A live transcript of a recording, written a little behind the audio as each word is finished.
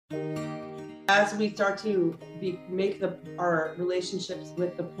as we start to make our relationships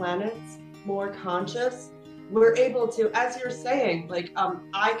with the planets more conscious, we're able to, as you're saying, like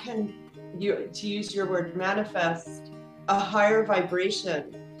I can, to use your word, manifest a higher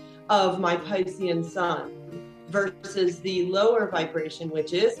vibration of my Piscean sun versus the lower vibration,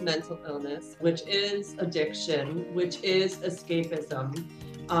 which is mental illness, which is addiction, which is escapism.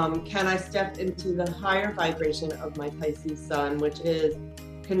 Can I step into the higher vibration of my Pisces sun, which is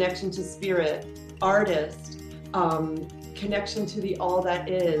connection to spirit, artist, connection to the all that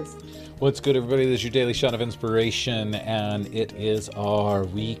is. What's good, everybody? This is your daily shot of inspiration, and it is our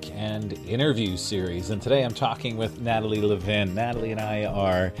weekend interview series. And today I'm talking with Natalie Levin. Natalie and I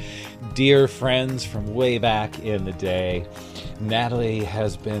are dear friends from way back in the day. Natalie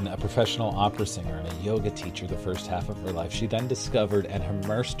has been a professional opera singer and a yoga teacher the first half of her life. She then discovered and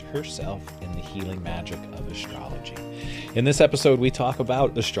immersed herself in the healing magic of astrology. In this episode, we talk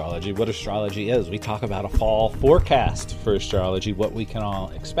about astrology, what astrology is. We talk about a fall forecast for astrology, what we can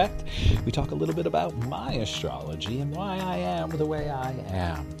all expect. We talk a little bit about my astrology and why I am the way I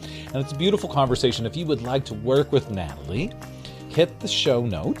am. And it's a beautiful conversation. If you would like to work with Natalie, hit the show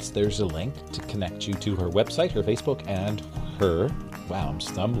notes. There's a link to connect you to her website, her Facebook, and her, wow, I'm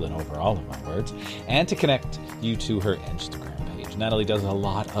stumbling over all of my words, and to connect you to her Instagram page. Natalie does a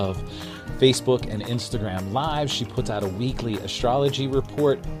lot of Facebook and Instagram lives. She puts out a weekly astrology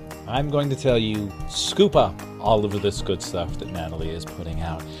report. I'm going to tell you, scoop up all of this good stuff that Natalie is putting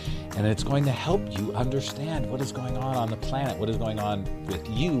out. And it's going to help you understand what is going on the planet, what is going on with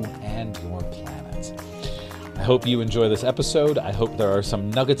you and your planet. I hope you enjoy this episode. I hope there are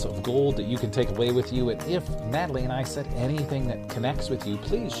some nuggets of gold that you can take away with you. And if Natalie and I said anything that connects with you,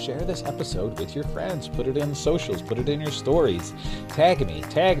 please share this episode with your friends. Put it in socials. Put it in your stories. Tag me.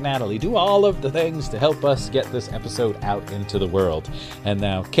 Tag Natalie. Do all of the things to help us get this episode out into the world. And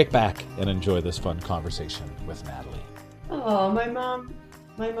now kick back and enjoy this fun conversation with Natalie. Oh, my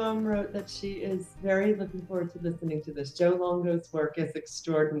mom wrote that she is very looking forward to listening to this. Joe Longo's work is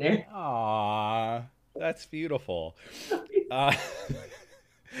extraordinary. Aww. That's beautiful.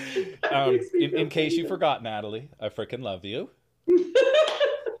 In case you forgot, Natalie, I freaking love you.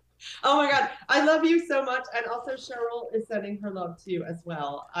 Oh my God. I love you so much. And also Cheryl is sending her love to you as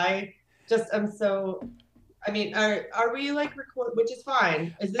well. I just am so, I mean, are we like record, which is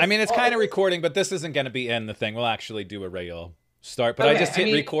fine. Is this it's kind of recording, but this isn't going to be in the thing. We'll actually do a real start, but okay, I just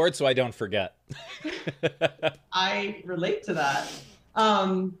hit record so I don't forget. I relate to that.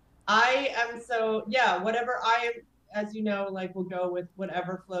 I am so, yeah, whatever I am, as you know, like we'll go with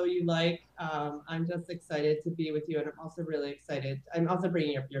whatever flow you like. I'm just excited to be with you. And I'm also really excited. I'm also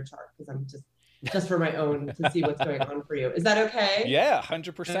bringing up your chart because I'm just for my own to see what's going on for you. Is that okay? Yeah,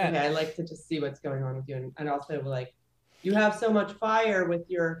 100%. Okay, I like to just see what's going on with you. And also like, you have so much fire with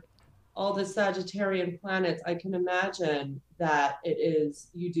all the Sagittarian planets. I can imagine that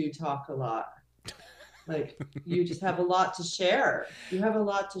you do talk a lot. Like you just have a lot to share. You have a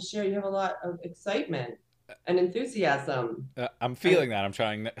lot to share. You have a lot of excitement and enthusiasm. I'm feeling that. I'm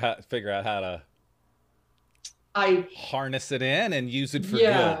trying to figure out how to harness it in and use it for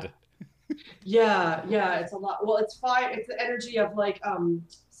good. Yeah. It's a lot. Well, it's fire. It's the energy of like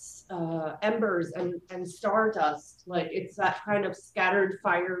embers and stardust. Like it's that kind of scattered,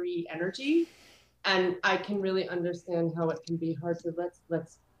 fiery energy. And I can really understand how it can be hard to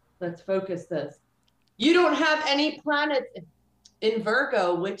let's focus this. You don't have any planets in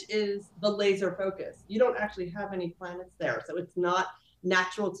Virgo, which is the laser focus. You don't actually have any planets there. So it's not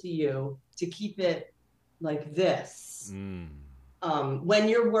natural to you to keep it like this. When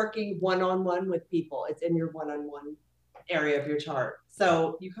you're working one-on-one with people, it's in your one-on-one area of your chart.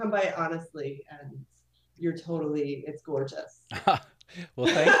 So you come by it honestly and it's gorgeous. Well,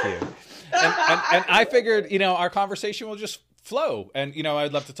 thank you. and I figured, our conversation will just flow. And,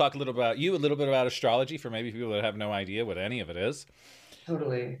 I'd love to talk a little about you, a little bit about astrology for maybe people that have no idea what any of it is.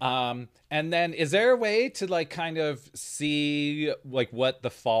 Totally. And then is there a way to like kind of see like what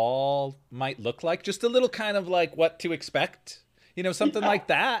the fall might look like? Just a little kind of like what to expect, something like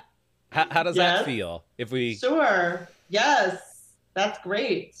that. How does that feel? Sure. Yes. That's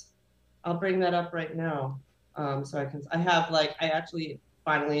great. I'll bring that up right now. So I actually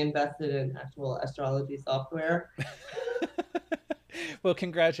finally invested in actual astrology software. Well,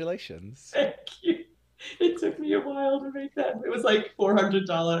 congratulations. Thank you. It took me a while to make that. It was like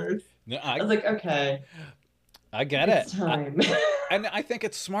 $400. No, I was like, okay. I get it's time. And I think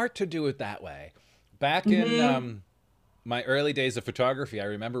it's smart to do it that way. Back in my early days of photography, I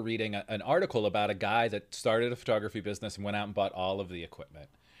remember reading an article about a guy that started a photography business and went out and bought all of the equipment.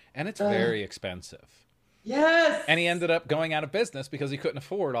 And it's very expensive. And he Yes. ended up going out of business because he couldn't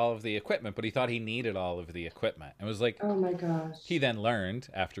afford all of the equipment, but he thought he needed all of the equipment. It was like, Oh my he gosh. then learned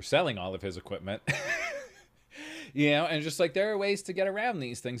after selling all of his equipment, and just like there are ways to get around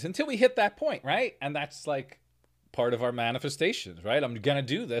these things until we hit that point, right? And that's like part of our manifestations, right? I'm going to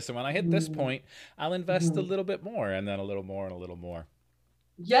do this. And when I hit this Mhm. point, I'll invest a Mhm. little bit more and then a little more and a little more.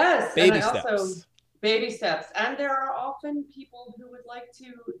 Yes, and Baby I also steps. baby steps. And there are often people who would like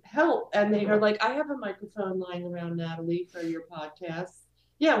to help, and they are like, "I have a microphone lying around, Natalie, for your podcast.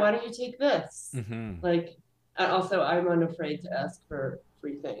 Yeah, why don't you take this?" Mm-hmm. Like, and also, I'm unafraid to ask for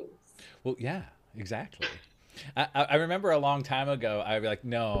free things. Well, yeah, exactly. I remember a long time ago, I'd be like,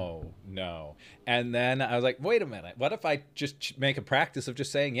 no, no. And then I was like, wait a minute. What if I just make a practice of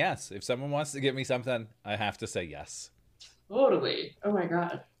just saying yes? If someone wants to give me something, I have to say yes. Totally. Oh my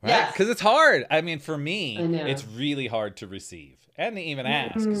God. Right? Because Yes, it's hard. I mean, for I me, it's know. really hard to receive and to even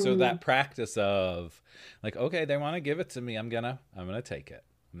ask. So Mm-hmm. that practice of like, okay, they want to give it to me. I'm gonna take it.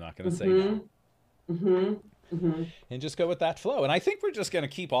 I'm not gonna say no. Mm-hmm. Mm-hmm. Mm-hmm. And just go with that flow. And I think we're just gonna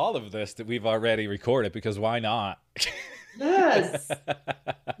keep all of this that we've already recorded because why not? Yes.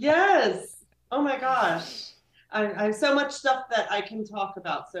 Yes. Oh my gosh. I have so much stuff that I can talk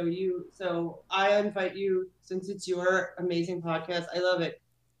about. So I invite you, since it's your amazing podcast. I love it.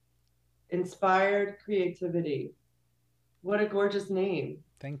 Inspired creativity. What a gorgeous name.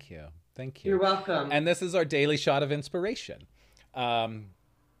 Thank you. Thank You're you. welcome. And this is our daily shot of inspiration, um,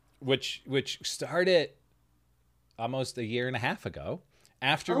 which started almost a year and a half ago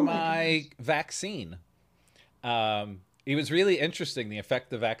after Oh my my gosh. vaccine. It was really interesting the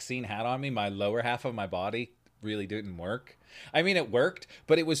effect the vaccine had on me. My lower half of my body really didn't work. I mean, it worked,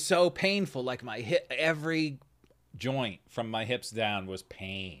 but it was so painful. Like my hip, every joint from my hips down was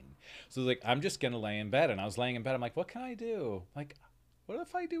pain. So like, I'm just gonna lay in bed, and I was laying in bed. I'm like, what can I do? Like, what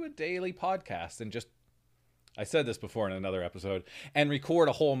if I do a daily podcast and just I said this before in another episode and record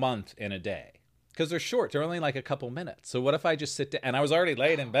a whole month in a day because they're short. They're only like a couple minutes. So what if I just sit down? And I was already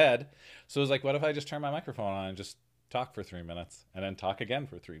laid in bed, so it was like, what if I just turn my microphone on and just talk for 3 minutes and then talk again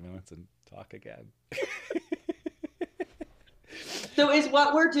for 3 minutes and talk again? So is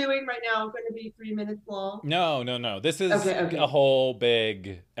what we're doing right now going to be 3 minutes long? No, no, no. This is Okay, a okay, whole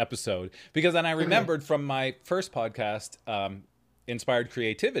big episode because then I okay. remembered from my first podcast, Inspired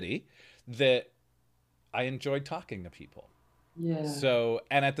Creativity, that I enjoyed talking to people. Yeah. So,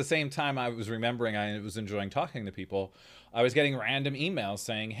 and at the same time, I was remembering I was enjoying talking to people. I was getting random emails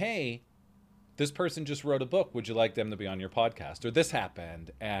saying, hey, this person just wrote a book. Would you like them to be on your podcast? Or this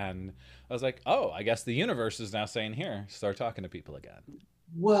happened. And I was like, oh, I guess the universe is now saying, here, start talking to people again.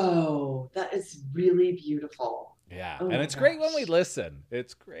 Whoa, that is really beautiful. Yeah. Oh And my it's great when we gosh. listen.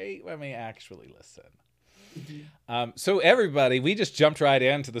 It's great when we actually listen. Mhm. So everybody, we just jumped right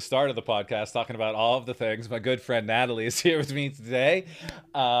into the start of the podcast talking about all of the things. My good friend Natalie is here with me today,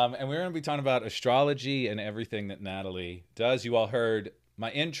 and we're going to be talking about astrology and everything that Natalie does. You all heard my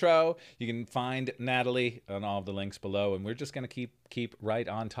intro. You can find Natalie on all of the links below, and we're just going to keep right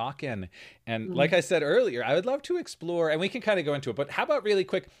on talking. And like Mhm. I said earlier, I would love to explore, and we can kind of go into it. But how about really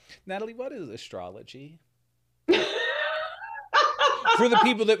quick, Natalie? What is astrology? For the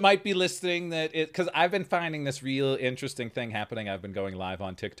people that might be listening, that it because I've been finding this real interesting thing happening. I've been going live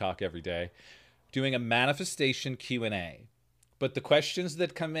on TikTok every day doing a manifestation Q&A, but the questions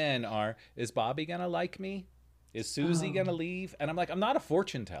that come in are, is Bobby gonna like me, is Susie Oh, gonna leave? And I'm like, I'm not a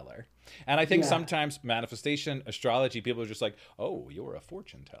fortune teller. And I think yeah. sometimes manifestation astrology, people are just like, oh, you're a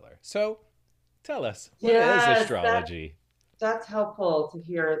fortune teller. So tell us, what is Yes, astrology? that's helpful to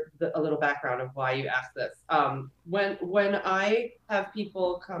hear a little background of why you asked this. When I have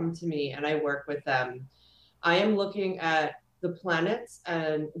people come to me and I work with them, I am looking at the planets,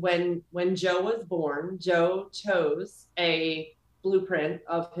 and when Joe was born, Joe chose a blueprint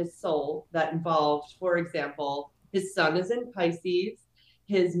of his soul that involved, for example, his sun is in Pisces,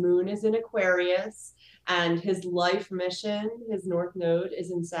 his moon is in Aquarius, and his life mission, his north node is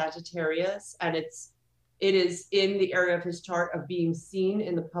in Sagittarius, and it is in the area of his chart of being seen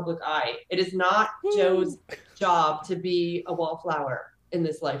in the public eye. It is not Joe's Woo! job to be a wallflower in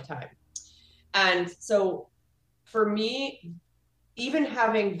this lifetime. And so for me, even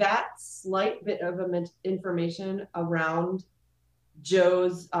having that slight bit of information around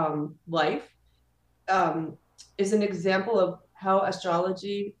Joe's life um, is an example of how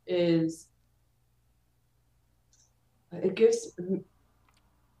astrology is. It gives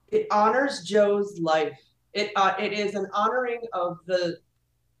it honors Joe's life. It is an honoring of the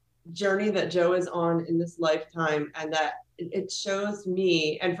journey that Joe is on in this lifetime, and that it shows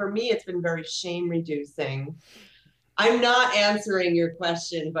me. And for me, it's been very shame reducing. I'm not answering your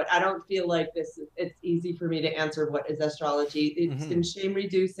question, but I don't feel like it's easy for me to answer what is astrology. It's been shame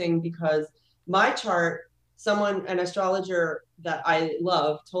reducing because my chart, an astrologer that I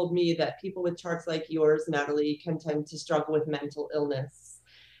love told me that people with charts like yours, Natalie, can tend to struggle with mental illness.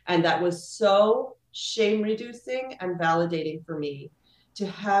 And that was so shame reducing and validating for me to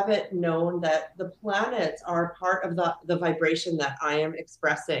have it known that the planets are part of the vibration that I am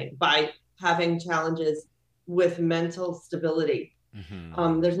expressing by having challenges with mental stability.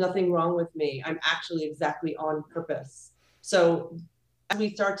 There's nothing wrong with me. I'm actually exactly on purpose. So as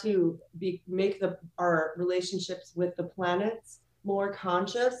we start to make our relationships with the planets more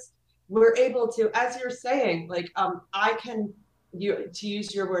conscious, we're able to, as you're saying, I can, to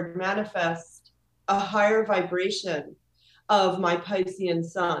use your word, manifest a higher vibration of my Piscean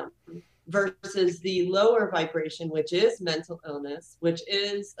sun versus the lower vibration, which is mental illness, which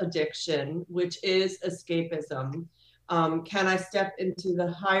is addiction, which is escapism. Can I step into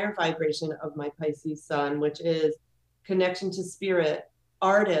the higher vibration of my Pisces sun, which is connection to spirit,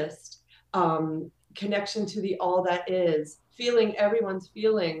 artist, connection to the all that is, feeling everyone's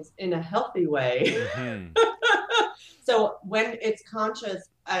feelings in a healthy way. So when it's conscious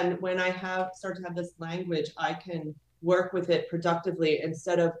and when I start to have this language, I can work with it productively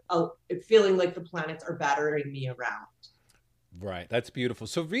instead of feeling like the planets are battering me around. Right. That's beautiful.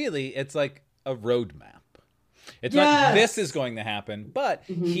 So really, it's like a roadmap. It's yes. not this is going to happen, but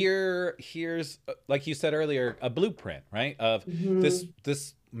here's, like you said earlier, a blueprint, right? Of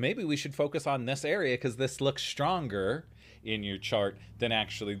this maybe we should focus on this area because this looks stronger in your chart than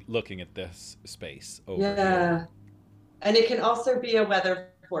actually looking at this space over here. And it can also be a weather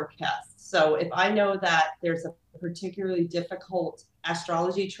forecast. So if I know that there's a particularly difficult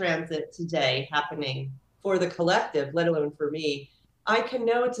astrology transit today happening for the collective, let alone for me, I can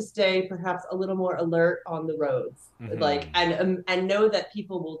know to stay perhaps a little more alert on the roads, and know that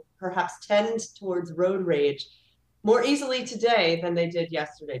people will perhaps tend towards road rage more easily today than they did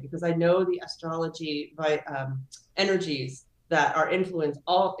yesterday, because I know the astrology energies that are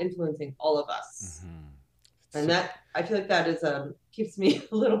influencing all of us. And that, I feel like that is keeps me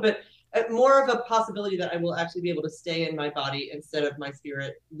a little bit more of a possibility that I will actually be able to stay in my body instead of my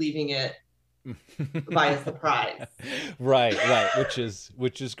spirit leaving it by a surprise. Right, which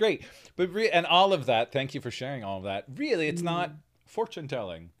is great. But and all of that, thank you for sharing all of that. Really, it's not fortune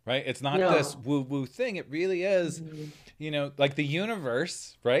telling, right? It's not this woo-woo thing. It really is, like the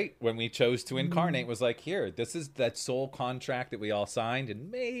universe, right? When we chose to incarnate was like, here, this is that soul contract that we all signed and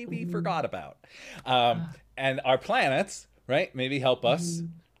maybe forgot about. And our planets, right, maybe help us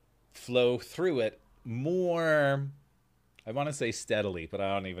flow through it more, I want to say steadily, but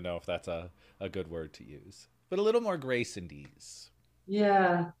I don't even know if that's a good word to use. But a little more grace and ease.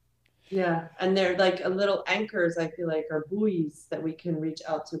 Yeah. And they're like a little anchors, I feel like, are buoys that we can reach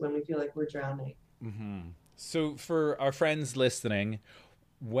out to when we feel like we're drowning. So for our friends listening,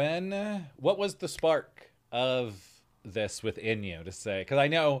 what was the spark of this within you to say, because I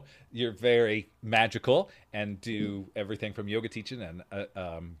know you're very magical and do everything from yoga teaching and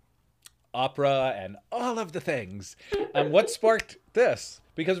opera and all of the things. What sparked this?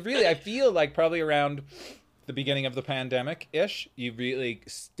 Because really, I feel like probably around the beginning of the pandemic-ish, you really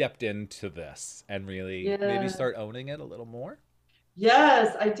stepped into this and really maybe start owning it a little more.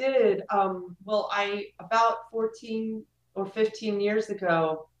 Yes, I did. Well, about 14 or 15 years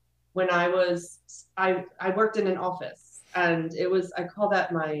ago, when I worked in an office, and I call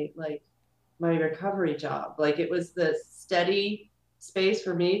that my recovery job. Like, it was the steady space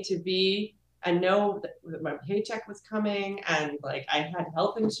for me to be and know that my paycheck was coming, and like I had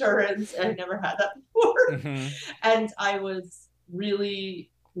health insurance, and I never had that before. And I was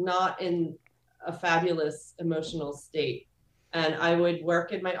really not in a fabulous emotional state. And I would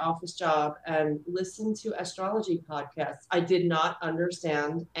work in my office job and listen to astrology podcasts. I did not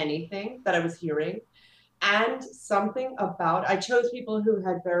understand anything that I was hearing. And something about, I chose people who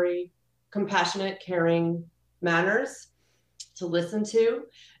had very compassionate, caring manners to listen to.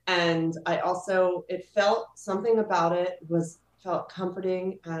 And it felt something about it felt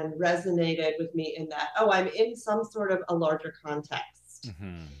comforting and resonated with me in that, I'm in some sort of a larger context.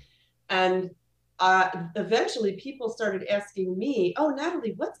 And eventually people started asking me,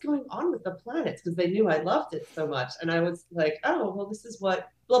 Natalie, what's going on with the planets? Because they knew I loved it so much. And I was like, this is what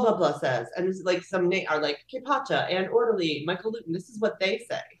blah, blah, blah says. And this is like some name are like Kepacha, Anne Orderly, Michael Luton. This is what they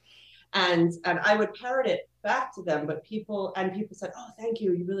say. And I would parrot it back to them, but people said, thank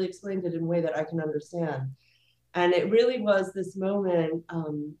you. You really explained it in a way that I can understand. And it really was this moment.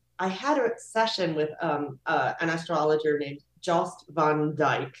 I had a session with an astrologer named Jost van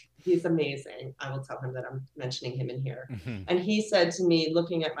Dyke. He's amazing. I will tell him that I'm mentioning him in here. Mm-hmm. And he said to me,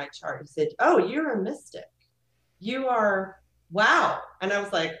 looking at my chart, he said, "Oh, you're a mystic. You are, wow." And I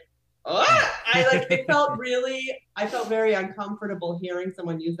was like, "Oh," I felt very uncomfortable hearing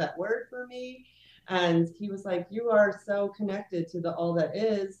someone use that word for me. And he was like, "You are so connected to the all that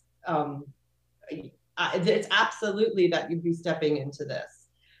is. It's absolutely that you'd be stepping into this."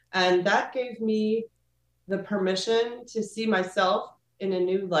 And that gave me the permission to see myself in a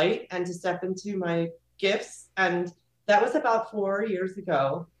new light and to step into my gifts. And that was about 4 years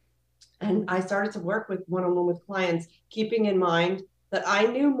ago. And I started to work with one-on-one with clients, keeping in mind that I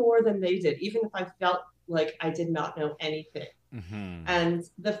knew more than they did, even if I felt like I did not know anything. Mm-hmm. And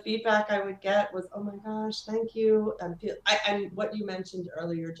the feedback I would get was, "Oh my gosh, thank you." And what you mentioned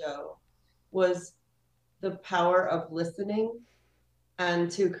earlier, Joe, was the power of listening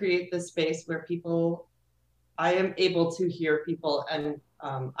and to create this space where I am able to hear people. And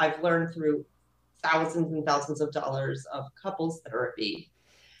I've learned through thousands and thousands of dollars of couples therapy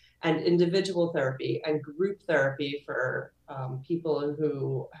and individual therapy and group therapy for people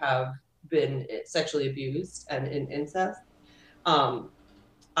who have been sexually abused and in incest. Um,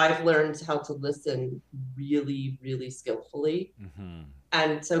 I've learned how to listen really, really skillfully. Mm-hmm.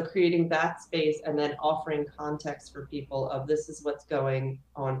 And so creating that space and then offering context for people of this is what's going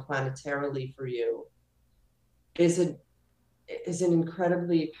on planetarily for you is an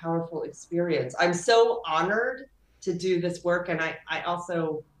incredibly powerful experience. I'm so honored to do this work. And I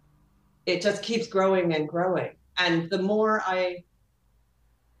also, it just keeps growing and growing. And the more I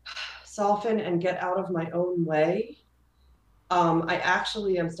soften and get out of my own way, I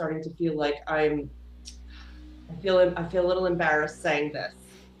actually am starting to feel like I feel a little embarrassed saying this.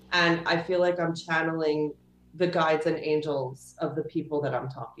 And I feel like I'm channeling the guides and angels of the people that I'm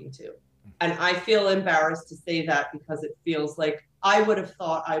talking to. And I feel embarrassed to say that because it feels like I would have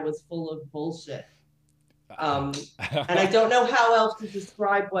thought I was full of bullshit. And I don't know how else to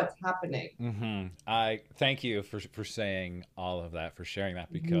describe what's happening. Mm-hmm. I thank you for saying all of that, for sharing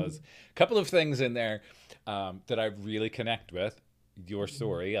that, because a couple of things in there that I really connect with your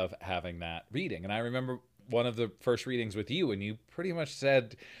story of having that reading. And I remember one of the first readings with you, and you pretty much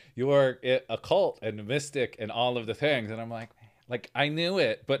said you're a cult and a mystic and all of the things. And I'm like I knew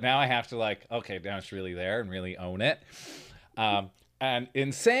it, but now I have to okay, now it's really there and really own it. And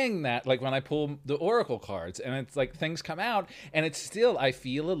in saying that, like when I pull the oracle cards and it's like things come out and it's still, I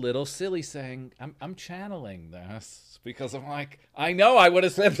feel a little silly saying I'm channeling this because I'm like, I know I would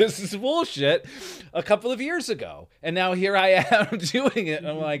have said this is bullshit a couple of years ago. And now here I am doing it. And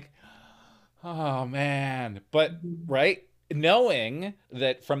I'm like, oh man. But right. Knowing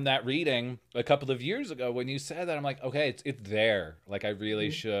that from that reading a couple of years ago when you said that, I'm like, okay, it's there. Like I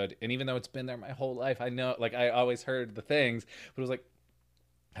really should. And even though it's been there my whole life, I know, like I always heard the things, but it was like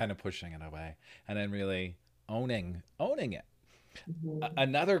kind of pushing it away and then really owning it.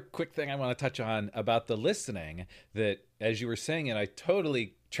 Another quick thing I want to touch on about the listening, that as you were saying it, I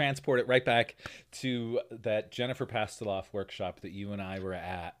totally transport it right back to that Jennifer Pasteloff workshop that you and I were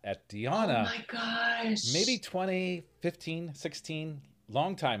at Diana. Oh my gosh. Maybe 2015, 16,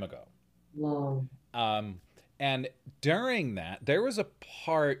 long time ago. Long. And during that, there was a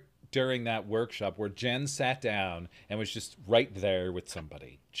part during that workshop where Jen sat down and was just right there with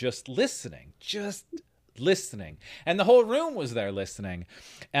somebody, just listening. And the whole room was there listening.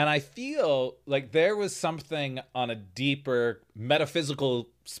 And I feel like there was something on a deeper metaphysical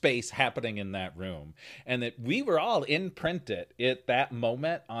space happening in that room. And that we were all imprinted at that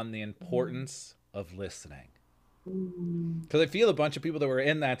moment on the importance of listening. Because I feel a bunch of people that were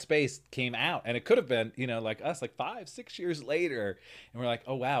in that space came out, and it could have been, like us, like 5-6 years later, and we're like,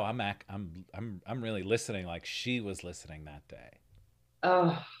 oh wow, I'm really listening, like she was listening that day.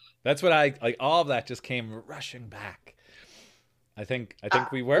 Oh, that's what I like. All of that just came rushing back. I think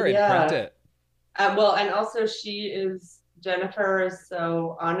we were imprinted. Well, and also Jennifer is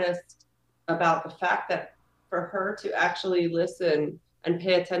so honest about the fact that for her to actually listen and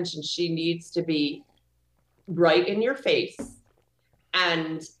pay attention, she needs to be right in your face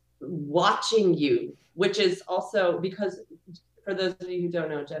and watching you, which is also because for those of you who don't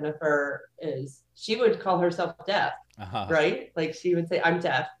know, Jennifer she would call herself deaf, right? Like she would say, I'm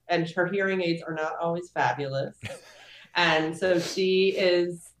deaf, and her hearing aids are not always fabulous. And so she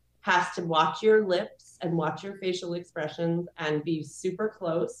has to watch your lips and watch your facial expressions and be super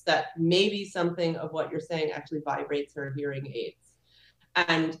close that maybe something of what you're saying actually vibrates her hearing aids.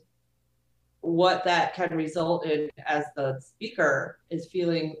 And what that can result in as the speaker is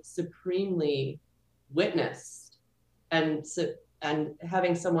feeling supremely witnessed and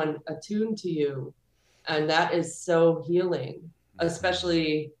having someone attuned to you And that is so healing, Mhm.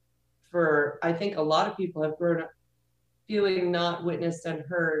 especially for, I think a lot of people have grown up feeling not witnessed and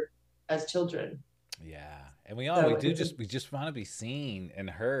heard as children. Yeah. And we So do it's a, just want to be seen and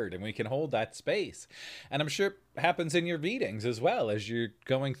heard, and we can hold that space. And I'm sure it happens in your readings as well, as you're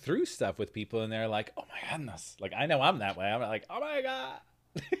going through stuff with people and they're like, "Oh my goodness." Like I know I'm that way. I'm like, "Oh my god."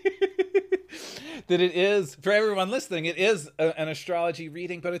 That it is for everyone listening, it is an astrology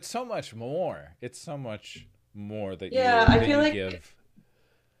reading, but it's so much more. It's so much more yeah, I that feel you like give.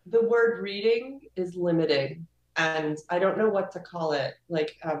 the word reading is limiting, and I don't know what to call it.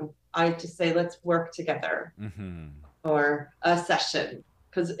 Like, I just say, let's work together, Mhm. or a session,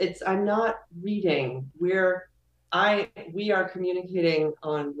 because I'm not reading. We are communicating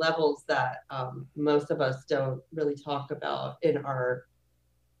on levels that most of us don't really talk about in our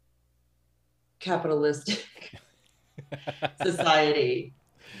capitalistic society.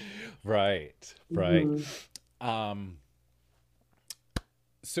 Right. Right. Mm-hmm. Um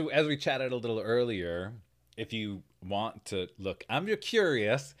so as we chatted a little earlier, if you want to look, I'm just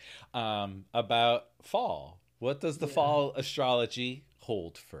curious about fall. What does the Yeah. fall astrology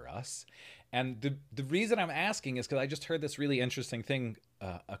hold for us? And the reason I'm asking is because I just heard this really interesting thing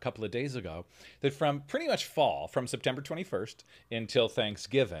a couple of days ago, that from pretty much fall, from September 21st until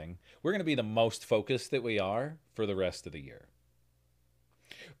Thanksgiving, we're going to be the most focused that we are for the rest of the year.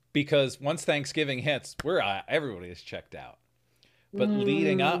 Because once Thanksgiving hits, everybody is checked out. But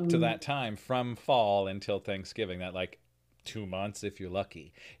leading up to Mm. that time, from fall until Thanksgiving, that like 2 months if you're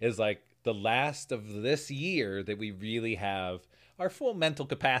lucky, is like the last of this year that we really have our full mental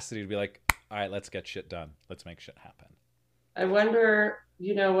capacity to be like, all right, let's get shit done, let's make shit happen. I wonder,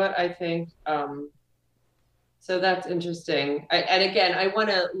 you know what I think? So that's interesting. And again, I want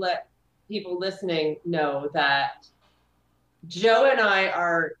to let people listening know that Joe and I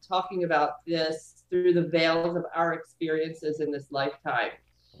are talking about this through the veils of our experiences in this lifetime.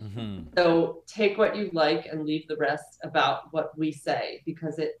 Mm-hmm. So take what you like and leave the rest about what we say,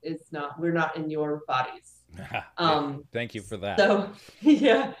 because it is not, we're not in your bodies. Yeah, Um, thank you for that. so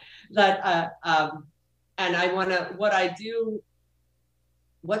yeah, that, and I want to,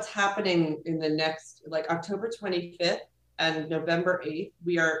 what's happening in the next, like October 25th and November 8th,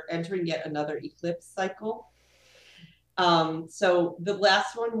 we are entering yet another eclipse cycle. So the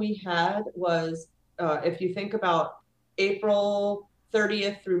last one we had was, if you think about April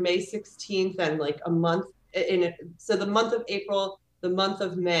 30th through May 16th, and like a month in it. So the month of April, the month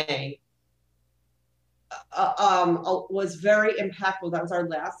of May, was very impactful. That was our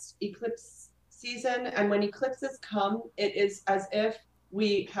last eclipse season. And when eclipses come, it is as if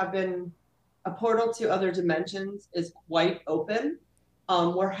we have been, a portal to other dimensions is quite open.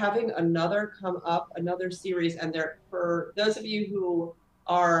 We're having another come up, another series, and there, for those of you who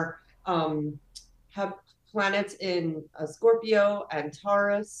are have planets in Scorpio and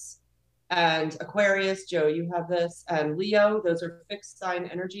Taurus and Aquarius. Joe, you have this, and Leo. Those are fixed sign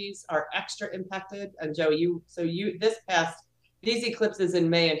energies, are extra impacted. And Joe, you this past, these eclipses in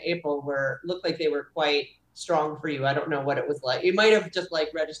May and April were, looked like they were quite strong for you. I don't know what it was like. It might have just like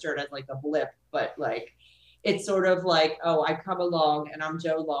registered as like a blip, but like it's sort of like, oh, I come along and I'm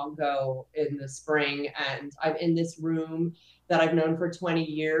Joe Longo in the spring, and I'm in this room that I've known for 20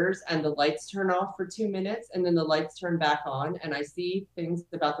 years, and the lights turn off for 2 minutes and then the lights turn back on, and I see things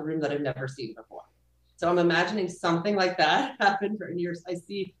about the room that I've never seen before. So I'm imagining something like that happen for years. I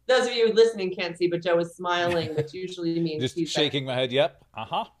see, those of you listening can't see, but Joe is smiling, which usually means Just he's like, shaking my head. Yep.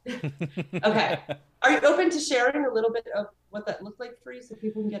 Uh-huh. okay. Are you open to sharing a little bit of what that looked like for you so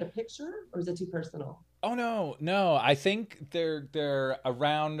people can get a picture, or is it too personal? Oh no, no. I think they're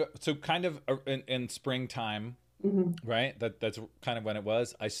around, so kind of in springtime, Mm-hmm. right? That's kind of when it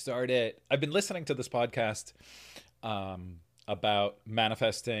was. I've been listening to this podcast about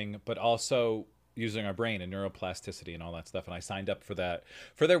manifesting, but also using our brain and neuroplasticity and all that stuff. And I signed up for that,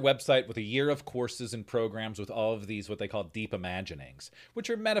 for their website, with a year of courses and programs with all of these, what they call deep imaginings, which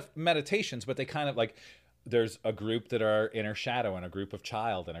are meditations, but they kind of like, there's a group that are inner shadow, and a group of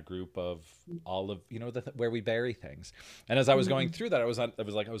child, and a group of all of, where we bury things. And as I was going Mm-hmm. through that,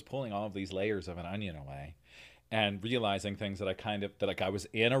 I was pulling all of these layers of an onion away, and realizing things that I was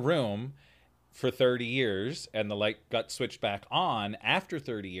in a room for 30 years, and the light got switched back on after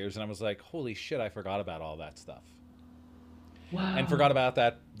 30 years, and I was like, holy shit, I forgot about all that stuff, and forgot Wow.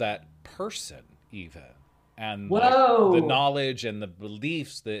 about that person even, and like the Whoa. knowledge and the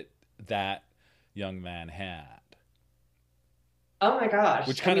beliefs that young man had, Oh my gosh.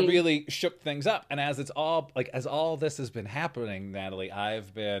 which I kind of mean, really shook things up. And as all this has been happening, Natalie,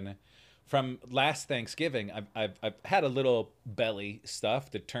 I've been, from last Thanksgiving, I've had a little belly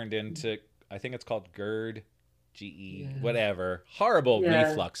stuff that turned into I think it's called GERD, GE, whatever. Horrible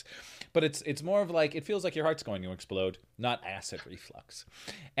reflux. But it's more of like, it feels like your heart's going to explode, not acid reflux.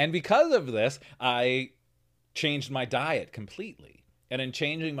 And because of this, I changed my diet completely. And in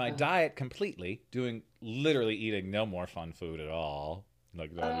changing my diet completely, literally eating no more fun food at all,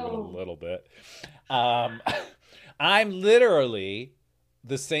 like not even a little bit, I'm literally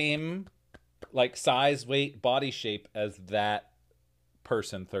the same like size, weight, body shape as that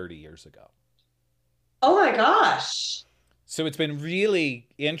person 30 years ago. Oh my gosh. So it's been really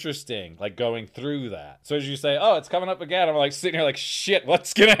interesting, like going through that. So as you say, oh, it's coming up again, I'm like sitting here like, shit,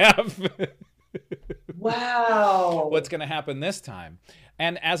 what's going to happen? Wow. What's going to happen this time?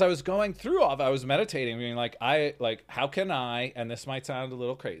 And as I was going through all of it, I was meditating, being like, how can I, and this might sound a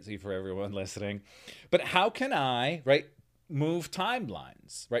little crazy for everyone listening, but how can I, right, move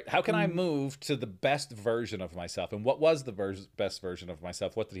timelines, right? How can I move to the best version of myself? And what was the best version of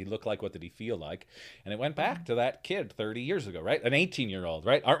myself? What did he look like? What did he feel like? And it went back to that kid 30 years ago, right? An 18-year-old,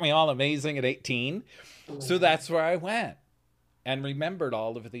 right? Aren't we all amazing at 18? So that's where I went and remembered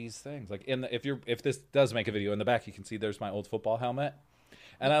all of these things. Like if this does make a video, in the back you can see there's my old football helmet.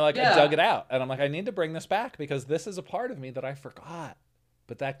 And I dug it out. And I'm like, I need to bring this back because this is a part of me that I forgot.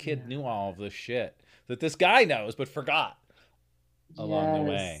 But that kid knew all of this shit that this guy knows but forgot along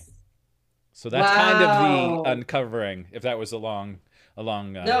the way. So that's kind of the uncovering, if that was a long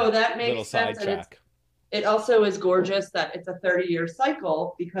no, that makes little sense. sidetrack. It also is gorgeous that it's a 30-year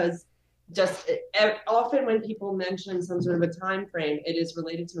cycle, because often when people mention some sort of a time frame, it is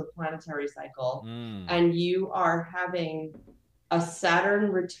related to a planetary cycle. And you are having a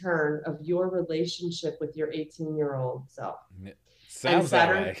Saturn return of your relationship with your 18-year-old self. Sounds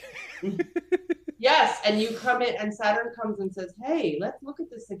Saturn, that way. Yes, and you come in and Saturn comes and says, hey, let's look at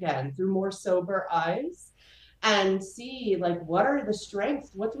this again through more sober eyes and see, like, what are the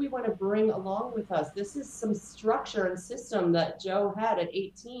strengths? What do we want to bring along with us? This is some structure and system that Joe had at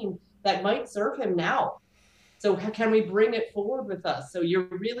 18 that might serve him now. So can we bring it forward with us? So you're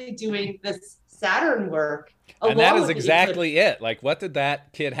really doing this Saturn work. And that is exactly it. Like, what did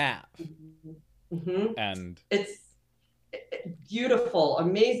that kid have? And it's beautiful,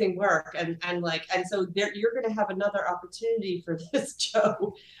 amazing work. And so you're going to have another opportunity for this,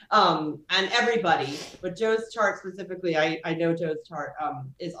 Joe, and everybody. But Joe's chart specifically, I know Joe's chart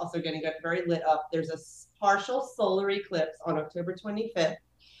is also going to get very lit up. There's a partial solar eclipse on October 25th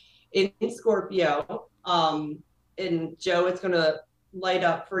in Scorpio. And Joe, it's going to light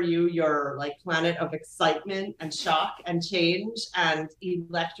up for you your like planet of excitement and shock and change and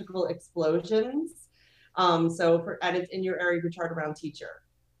electrical explosions. And it's in your area of your chart around teacher.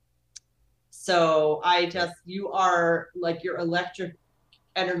 So you are like, your electric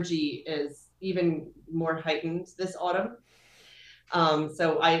energy is even more heightened this autumn.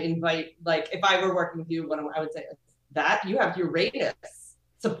 So I invite, like, if I were working with you, I would say that you have Uranus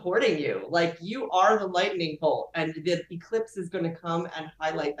supporting you. Like, you are the lightning bolt, and the eclipse is going to come and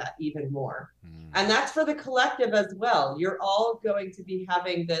highlight that even more. And that's for the collective as well. You're all going to be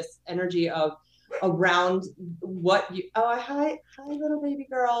having this energy of around what you hi little baby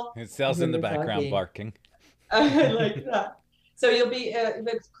girl. It sounds in the background barking. I like that. So you'll be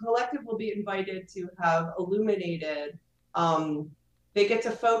the collective will be invited to have illuminated. They get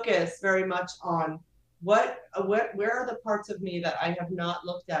to focus very much on where are the parts of me that I have not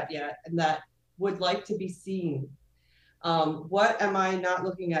looked at yet and that would like to be seen. What am I not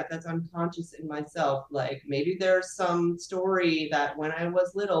looking at that's unconscious in myself? Like, maybe there's some story that when I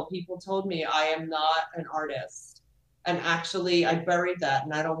was little, people told me I am not an artist. And actually, I buried that,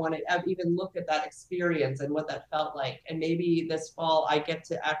 and I don't want to even look at that experience and what that felt like. And maybe this fall, I get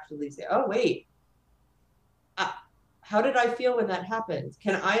to actually say, oh, wait, how did I feel when that happened?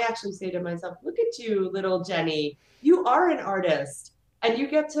 Can I actually say to myself, look at you, little Jenny, you are an artist. And you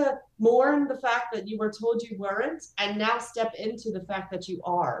get to mourn the fact that you were told you weren't, and now step into the fact that you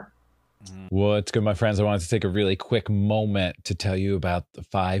are. What's good, my friends? I wanted to take a really quick moment to tell you about the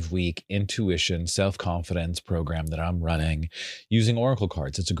 5-week intuition self-confidence program that I'm running using Oracle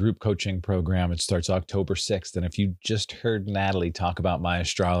cards. It's a group coaching program. It starts October 6th. And if you just heard Natalie talk about my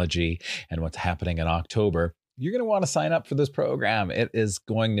astrology and what's happening in October, you're going to want to sign up for this program. It is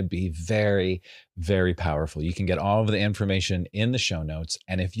going to be very, very powerful. You can get all of the information in the show notes.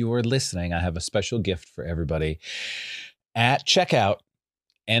 And if you are listening, I have a special gift for everybody. At checkout,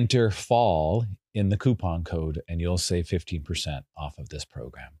 enter fall in the coupon code and you'll save 15% off of this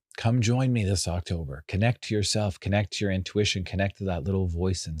program. Come join me this October. Connect to yourself, connect to your intuition, connect to that little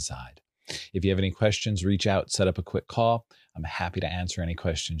voice inside. If you have any questions, reach out, set up a quick call. I'm happy to answer any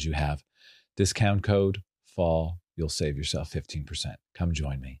questions you have. Discount code fall. you'll save yourself 15%. Come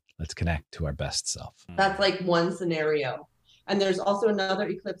join me. Let's connect to our best self. That's like one scenario. And there's also another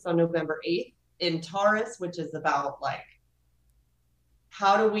eclipse on November 8th in Taurus, which is about like,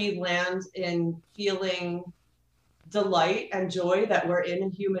 how do we land in feeling delight and joy that we're in a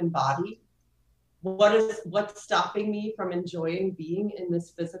human body? What's stopping me from enjoying being in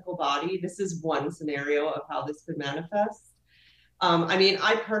this physical body? This is one scenario of how this could manifest. I mean,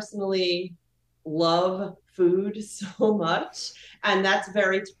 I personally love food so much, and that's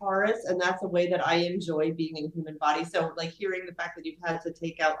very Taurus, and that's a way that I enjoy being in a human body. So like hearing the fact that you've had to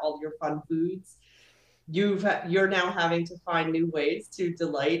take out all your fun foods, you're now having to find new ways to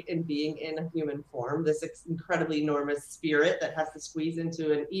delight in being in a human form, this incredibly enormous spirit that has to squeeze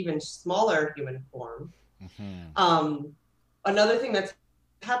into an even smaller human form. Another thing that's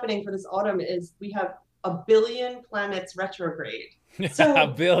happening for this autumn is we have a billion planets retrograde. So a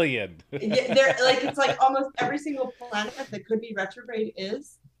billion. Yeah, they're like, it's like almost every single planet that could be retrograde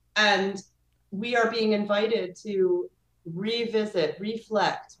is, and we are being invited to revisit,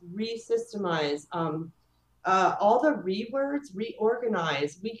 reflect, resystemize, all the rewords,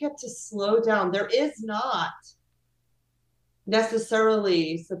 reorganize. We get to slow down. There is not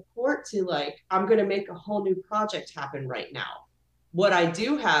necessarily support to like, I'm going to make a whole new project happen right now. What I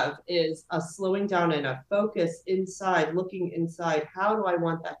do have is a slowing down and a focus inside, looking inside. How do I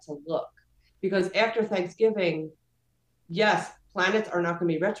want that to look? Because after Thanksgiving, yes, planets are not going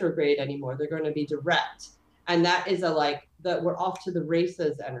to be retrograde anymore. They're going to be direct. And that is we're off to the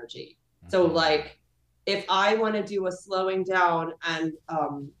races energy. So like, if I want to do a slowing down and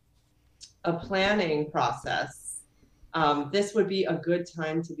a planning process, this would be a good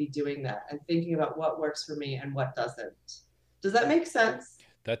time to be doing that and thinking about what works for me and what doesn't. Does that make sense?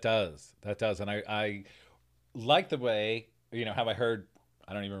 That does. And I like the way, how I heard,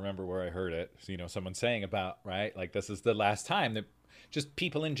 I don't even remember where I heard it, someone saying about, right, like this is the last time that just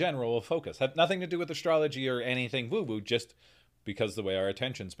people in general will focus. Have nothing to do with astrology or anything woo-woo, just because the way our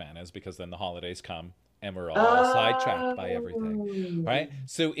attention span is, because then the holidays come and we're all sidetracked by everything, right?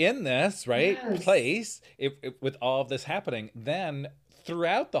 So in this, right, place, if with all of this happening, then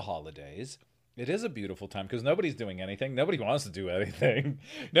throughout the holidays, it is a beautiful time because nobody's doing anything. Nobody wants to do anything.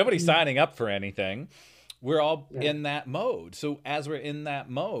 Nobody's signing up for anything. We're all in that mode. So as we're in that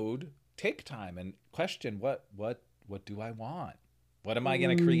mode, take time and question what do I want? What am I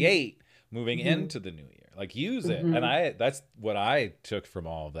going to create moving into the new year? Like use it. And that's what I took from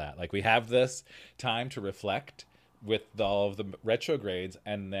all of that. Like we have this time to reflect with all of the retrogrades,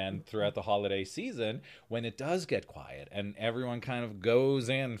 and then throughout the holiday season, when it does get quiet and everyone kind of goes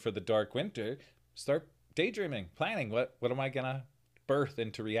in for the dark winter, start daydreaming, planning what am I gonna birth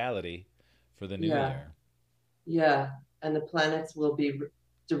into reality for the new year. Yeah, and the planets will be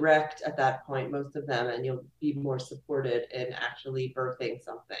direct at that point, most of them, and you'll be more supported in actually birthing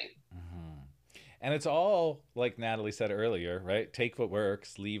something. And it's all like Natalie said earlier, right? Take what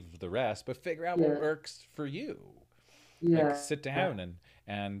works, leave the rest, but figure out what works for you. Like sit down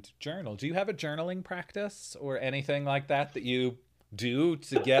and journal. Do you have a journaling practice or anything like that you do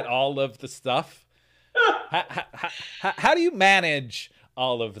to get all of the stuff? How do you manage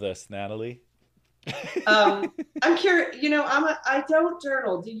all of this, Natalie? I'm curious, I don't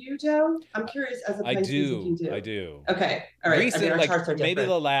journal. Do you, Joe? I'm curious as a Pisces if you do. I do. Okay. All right. Recent, our charts are different. Maybe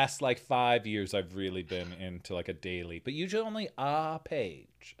the last 5 years I've really been into a daily, but usually only a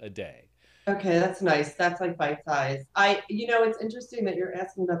page a day. Okay, that's nice. That's like bite size. It's interesting that you're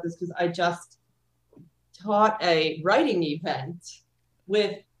asking about this because I just taught a writing event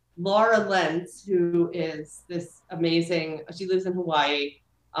with Laura Lentz, who is this amazing, she lives in Hawaii.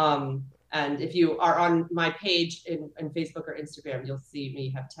 And if you are on my page in Facebook or Instagram, you'll see me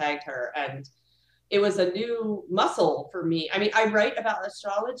have tagged her. And it was a new muscle for me. I mean, I write about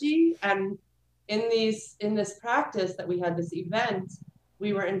astrology, and in this practice that we had this event,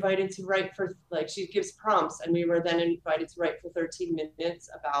 we were invited to write for, she gives prompts, and we were then invited to write for 13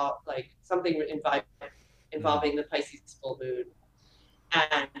 minutes about something involving the Pisces full moon.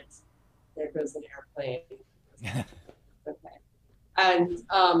 And there goes an airplane. Okay. And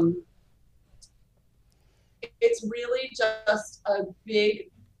it's really just a big,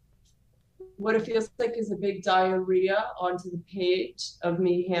 what it feels like is a big diarrhea onto the page of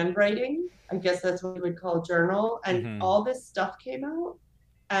me handwriting. I guess that's what we would call a journal. And all this stuff came out.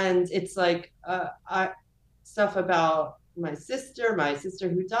 And it's stuff about my sister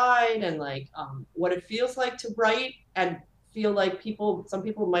who died, and what it feels like to write and feel like some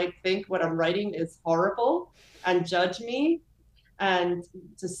people might think what I'm writing is horrible and judge me. and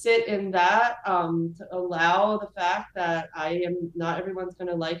to sit in that, to allow the fact that I am not everyone's going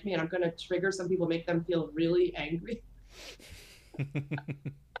to like me, and I'm going to trigger some people, make them feel really angry.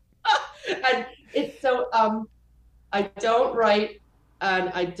 And it's so I don't write, and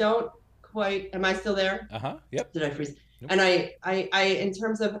I don't quite. Am I still there? Yep. Did I freeze? Nope. And in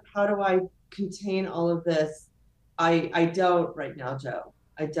terms of how do I contain all of this, I don't right now, Joe.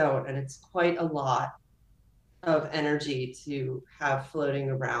 I don't, and it's quite a lot of energy to have floating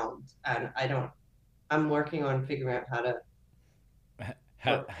around, and I don't. I'm working on figuring out How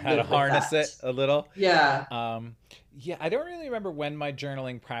to live with harness that. it a little. Yeah. Yeah, I don't really remember when my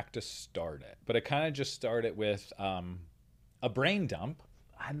journaling practice started, but it kind of just started with a brain dump.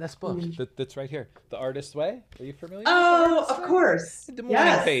 And this book that's right here, The Artist's Way. Are you familiar with The Oh, Artist's of Way? course. The morning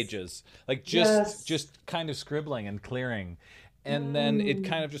Yes. pages, like Yes. just kind of scribbling and clearing, and then it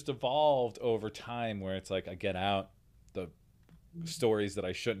kind of just evolved over time, where it's like I get out the stories that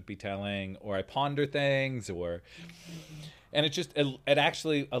I shouldn't be telling, or I ponder things, or and it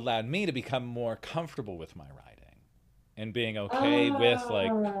actually allowed me to become more comfortable with my writing and being okay with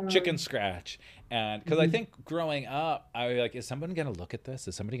like chicken scratch. And because I think growing up, I was like, is someone going to look at this?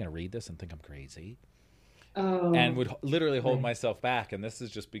 Is somebody going to read this and think I'm crazy? And would literally hold myself back. And this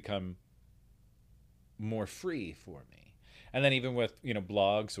has just become more free for me. And then even with,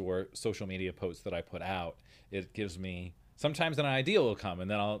 blogs or social media posts that I put out, it gives me, sometimes an idea will come,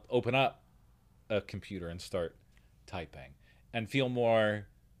 and then I'll open up a computer and start typing and feel more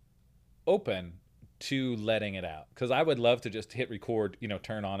open to letting it out. Because I would love to just hit record,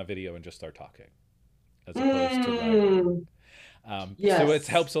 turn on a video and just start talking, as opposed to writing. Yes. So it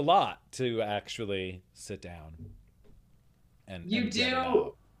helps a lot to actually sit down and you get it do.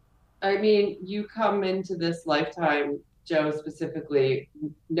 out. I mean, you come into this lifetime, Joe, specifically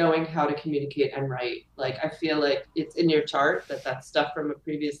knowing how to communicate and write. Like, I feel like it's in your chart that stuff from a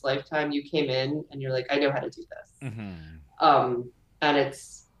previous lifetime, you came in and you're like, I know how to do this. Mm-hmm. And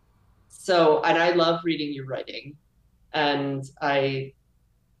it's so, and I love reading your writing. And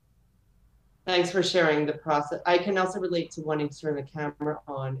thanks for sharing the process. I can also relate to wanting to turn the camera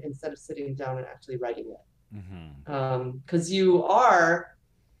on instead of sitting down and actually writing it. Mm-hmm. Because you are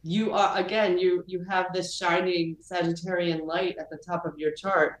again, you have this shining Sagittarian light at the top of your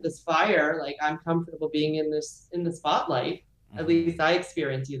chart, this fire. Like, I'm comfortable being in the spotlight. At least I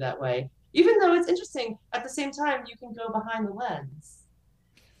experience you that way. Even though it's interesting, at the same time, you can go behind the lens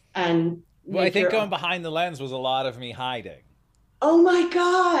and well, I think going behind the lens was a lot of me hiding. Oh my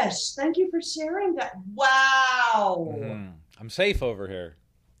gosh, thank you for sharing that. Wow. Mm-hmm. I'm safe over here.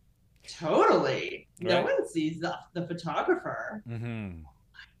 Totally. Right? No one sees the photographer. Mm-hmm.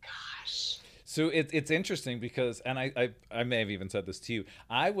 Gosh. So it's interesting because, and I may have even said this to you,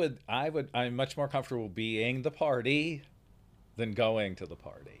 I'm much more comfortable being the party than going to the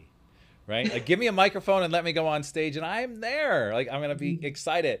party, right? Like, give me a microphone and let me go on stage and I'm there. Like, I'm going to be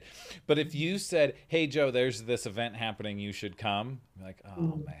excited. But if you said, hey, Joe, there's this event happening, you should come. I'm like,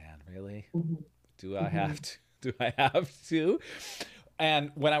 oh man, really? Do I have to? Do I have to?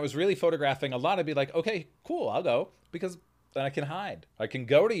 And when I was really photographing a lot, I'd be like, okay, cool, I'll go, because then I can hide. I can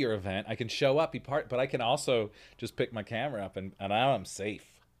go to your event. I can show up, be part, but I can also just pick my camera up and now I'm safe.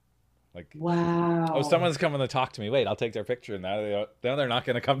 Like, wow. Oh, someone's coming to talk to me. Wait, I'll take their picture. And now they're not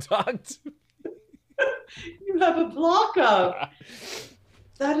going to come talk to me. You have a block up.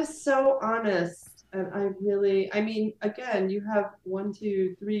 That is so honest. And I mean, again, you have 1,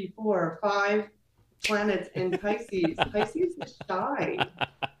 2, 3, 4, 5 planets in Pisces. Pisces is shy.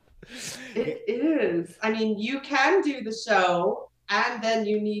 It is. I mean, you can do the show, and then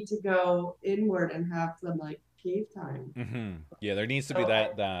you need to go inward and have some like cave time. Mm-hmm. Yeah, there needs to be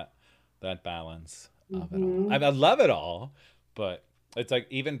that balance of it all. I love it all, but it's like,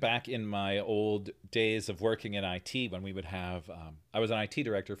 even back in my old days of working in IT, when we would have, I was an IT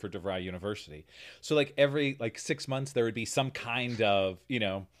director for DeVry University. So like every 6 months there would be some kind of,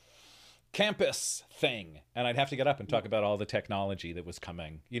 campus thing. And I'd have to get up and talk about all the technology that was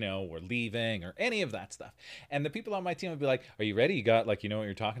coming, or leaving or any of that stuff. And the people on my team would be like, are you ready? You got what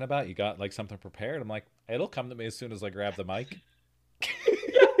you're talking about? You got something prepared? I'm like, it'll come to me as soon as I grab the mic.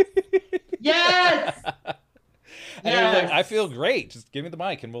 Yes. And it was like, I feel great. Just give me the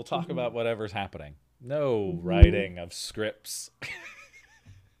mic and we'll talk about whatever's happening. No writing of scripts.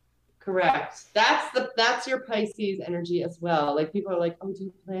 Correct. That's your Pisces energy as well. Like, people are like, oh, do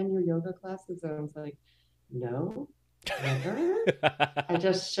you plan your yoga classes? And I was like, no, never. I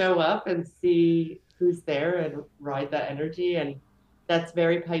just show up and see who's there and ride that energy. And that's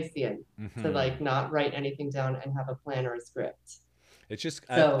very Piscean to not write anything down and have a plan or a script. It's just,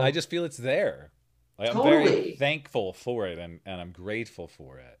 so, I just feel it's there. Like, I'm very Totally. thankful for it, and I'm grateful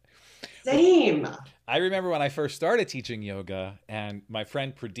for it. But Same. I remember when I first started teaching yoga, and my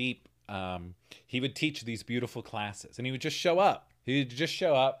friend Pradeep, he would teach these beautiful classes, and he would just show up. He would just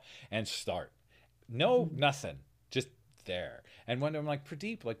show up and start. No, nothing. Just there. And one day I'm like,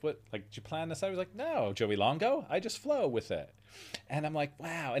 Pradeep, like, what? Like, did you plan this? I was like, no, Joey Longo. I just flow with it. And I'm like,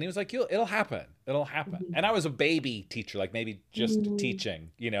 wow. And he was like, it'll happen. It'll happen. And I was a baby teacher, like maybe just teaching,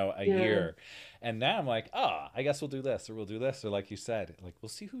 a year. And now I'm like, oh, I guess we'll do this, or we'll do this. Or like you said, like, we'll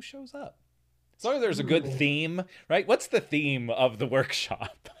see who shows up. As long as there's a good theme, right? What's the theme of the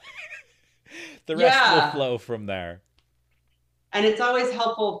workshop? The rest will flow from there. And it's always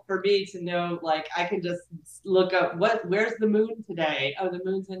helpful for me to know, like, I can just look up where's the moon today? Oh, the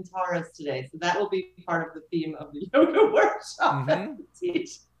moon's in Taurus today. So that will be part of the theme of the yoga workshop that I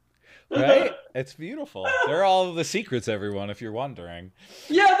teach. Right? It's beautiful. They're all the secrets, everyone, if you're wondering.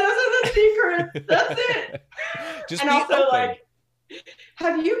 Yeah, those are the secrets. That's it. Just and be also, open. like,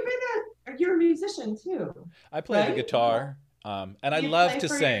 have you you're a musician too? I play the guitar, and I love to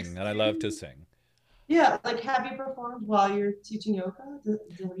sing, Yeah, like, have you performed while you're teaching yoga?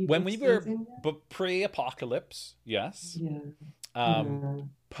 When we were pre-apocalypse, yes. Yeah.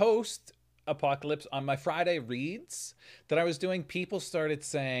 Post-apocalypse, on my Friday reads that I was doing, people started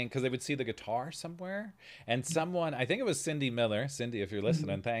saying, because they would see the guitar somewhere, and someone, I think it was Cindy Miller, Cindy, if you're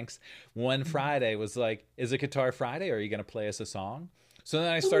listening, thanks, one Friday was like, is it Guitar Friday, or are you going to play us a song? So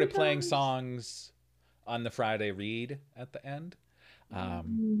then I started playing songs on the Friday read at the end.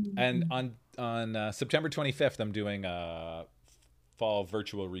 And on September 25th, I'm doing a fall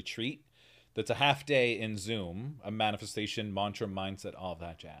virtual retreat that's a half day in Zoom, a manifestation, mantra, mindset, all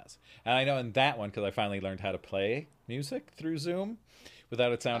that jazz. And I know in that one, because I finally learned how to play music through Zoom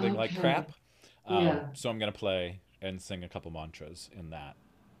without it sounding like crap. So I'm going to play and sing a couple mantras in that.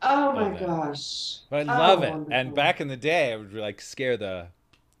 Oh my gosh. But I love it. Wonderful. And back in the day, I would like scare the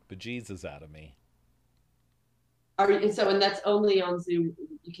bejesus out of me. And that's only on Zoom.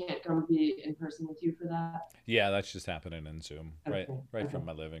 You can't come be in person with you for that? Yeah, that's just happening in Zoom, right from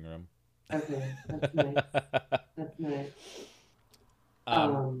my living room. Okay, that's nice. That's nice.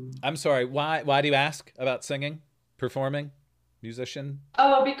 I'm sorry. Why do you ask about singing, performing, musician?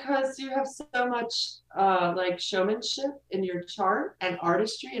 Oh, because you have so much like showmanship in your chart and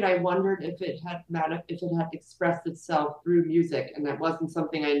artistry, and I wondered if it had expressed itself through music, and that wasn't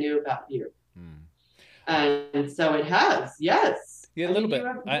something I knew about you. And so it has, yes. Yeah, a little bit.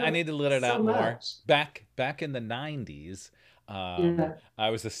 I need to let it out more. Back in the 90s, I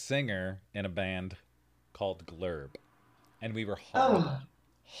was a singer in a band called Glurb, and we were horrible.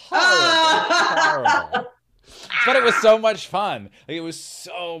 Horrible. But it was so much fun. Like, it was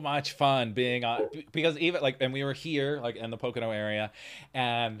so much fun being on, because even like, and we were here like in the Pocono area,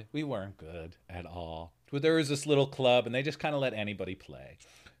 and we weren't good at all. But there was this little club, and they just kind of let anybody play.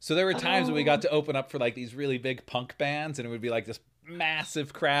 So there were times when we got to open up for like these really big punk bands, and it would be like this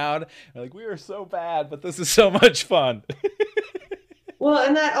massive crowd. And like, we are so bad, but this is so much fun. Well,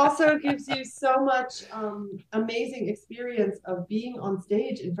 and that also gives you so much amazing experience of being on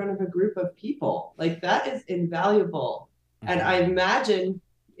stage in front of a group of people. Like, that is invaluable. And I imagine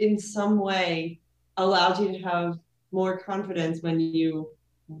in some way allowed you to have more confidence when you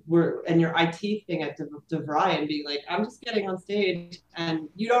were in your IT thing at DeVry and being like, I'm just getting on stage, and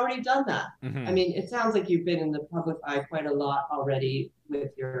you'd already done that. I mean, it sounds like you've been in the public eye quite a lot already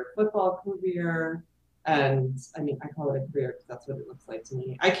with your football career. And I mean, I call it a career because that's what it looks like to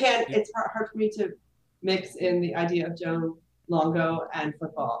me. It's hard for me to mix in the idea of Joe Longo and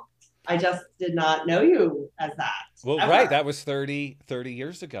football. I just did not know you as that. Well, ever. Right. That was 30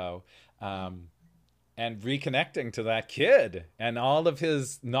 years ago. And reconnecting to that kid and all of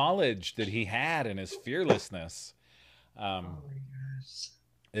his knowledge that he had and his fearlessness. Oh my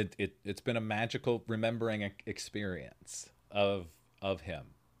gosh. It's been a magical remembering experience of him.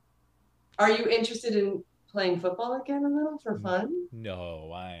 Are you interested in playing football again a little for fun?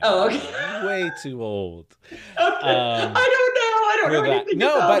 No, I'm way too old. Okay. I don't know anything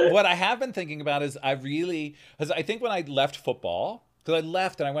about it. What I have been thinking about is I think when I left football, because I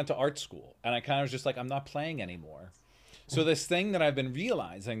left and I went to art school, and I kind of was just like, I'm not playing anymore. So this thing that I've been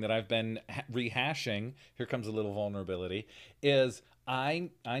realizing, that I've been rehashing, here comes a little vulnerability, is I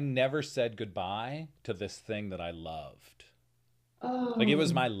never said goodbye to this thing that I loved. Oh. Like, it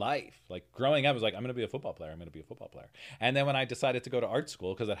was my life. Like, growing up, I was like, I'm going to be a football player. And then when I decided to go to art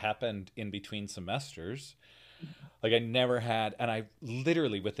school, because it happened in between semesters, like, I never had, and I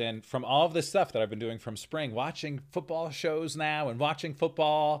literally from all of this stuff that I've been doing from spring, watching football shows now and watching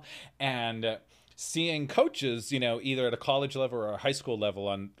football and seeing coaches, either at a college level or a high school level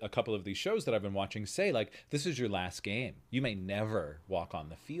on a couple of these shows that I've been watching say, like, this is your last game. You may never walk on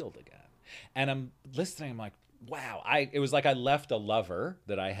the field again. And I'm listening, I'm like, wow, it was like I left a lover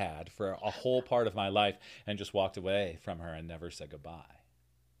that I had for a whole part of my life and just walked away from her and never said goodbye.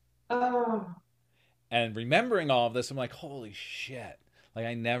 Oh, And remembering all of this, I'm like, holy shit. Like,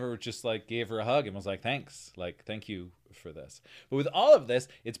 I never just like gave her a hug and was like, thanks, like, thank you for this. But with all of this,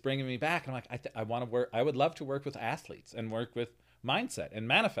 it's bringing me back. And I'm like, I want to work. I would love to work with athletes and work with mindset and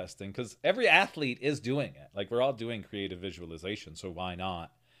manifesting, because every athlete is doing it. Like, we're all doing creative visualization. So why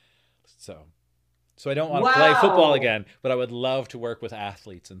not? So I don't want to play football again, but I would love to work with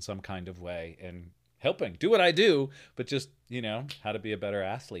athletes in some kind of way and helping do what I do, but just, how to be a better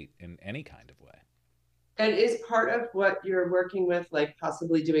athlete in any kind of way. And is part of what you're working with, like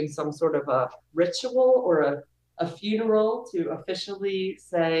possibly doing some sort of a ritual or a funeral to officially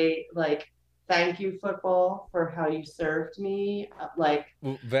say, like, thank you, football, for how you served me? Like,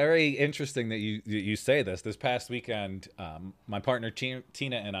 well, very interesting that you say this. This past weekend, my partner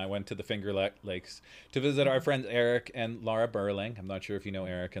Tina and I went to the Finger Lakes to visit our friends Eric and Laura Burling. I'm not sure if you know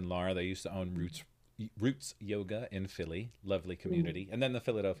Eric and Laura. They used to own Roots Yoga in Philly, lovely community, and then the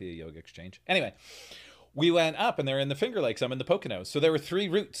Philadelphia Yoga Exchange. Anyway, we went up and they're in the Finger Lakes. I'm in the Poconos. So there were 3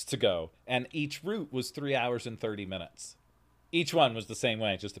 routes to go, and each route was 3 hours and 30 minutes. Each one was the same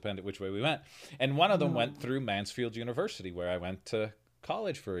way. It just depended which way we went. And one of them went through Mansfield University, where I went to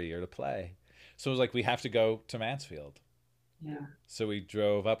college for a year to play. So it was like, we have to go to Mansfield. yeah. So we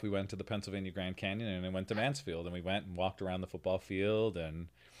drove up. We went to the Pennsylvania Grand Canyon and then went to Mansfield. And we went and walked around the football field. And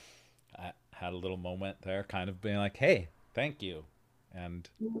I had a little moment there, kind of being like, hey, thank you. And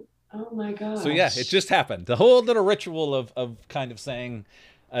Oh my gosh. so, yeah, it just happened. The whole little ritual of kind of saying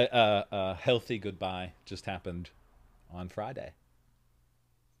a healthy goodbye just happened on Friday.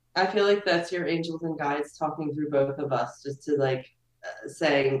 I feel like that's your angels and guides talking through both of us, just to like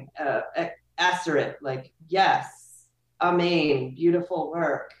saying, asterisk, like, yes, amen, beautiful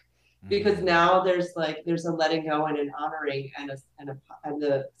work. Because now there's a letting go and an honoring and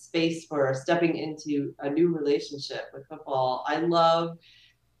the space for stepping into a new relationship with football. I love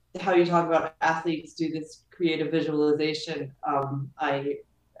how you talk about athletes do this creative visualization.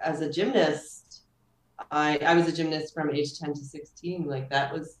 As a gymnast, I was a gymnast from age 10 to 16. Like,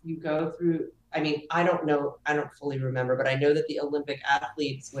 that was, you go through, I mean, I don't know, I don't fully remember, but I know that the Olympic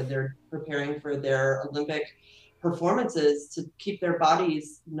athletes, when they're preparing for their Olympic performances, to keep their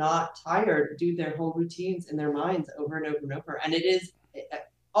bodies not tired, do their whole routines in their minds over and over and over. And it is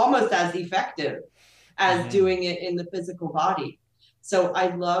almost as effective as doing it in the physical body. So I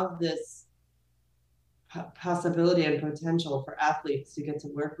love this possibility and potential for athletes to get to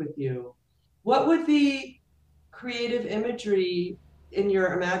work with you. What would the creative imagery in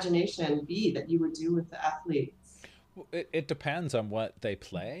your imagination be that you would do with the athletes? It depends on what they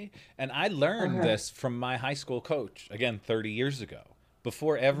play. And I learned this from my high school coach, again, 30 years ago.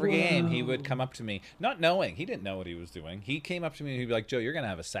 Before every game, he would come up to me, not knowing, he didn't know what he was doing. He came up to me and he'd be like, Joe, you're going to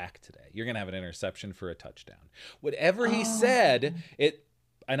have a sack today. You're going to have an interception for a touchdown. Whatever he said,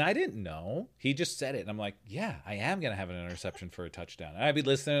 and I didn't know. He just said it. And I'm like, yeah, I am going to have an interception for a touchdown. And I'd be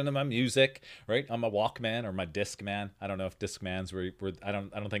listening to my music, right, on my Walkman or my Discman. I don't know if Discmans were I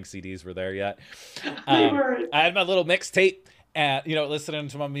don't think CDs were there yet. I had my little mixtape. And, listening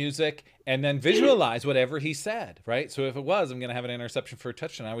to my music, and then visualize whatever he said, right? So if it was, I'm going to have an interception for a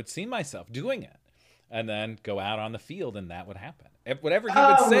touchdown, I would see myself doing it and then go out on the field, and that would happen. Whatever he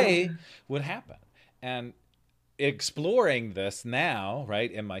would say would happen. And exploring this now,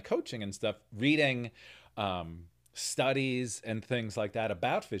 right, in my coaching and stuff, reading studies and things like that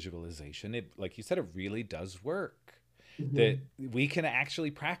about visualization, it, like you said, it really does work. That we can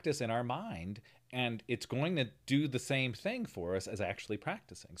actually practice in our mind, and it's going to do the same thing for us as actually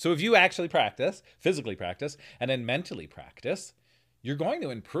practicing. So if you actually practice, physically practice, and then mentally practice, you're going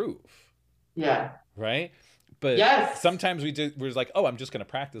to improve. Yeah. Right? But sometimes we're like, oh, I'm just going to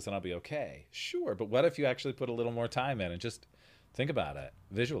practice and I'll be okay. Sure, but what if you actually put a little more time in and just think about it,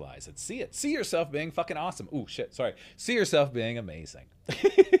 visualize it, see it, see yourself being fucking awesome. Ooh, shit, sorry. See yourself being amazing.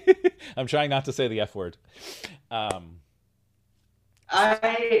 I'm trying not to say the F word.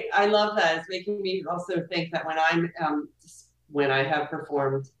 I love that. It's making me also think that when I have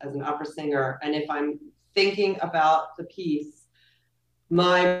performed as an opera singer, and if I'm thinking about the piece,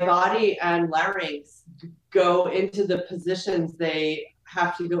 my body and larynx go into the positions they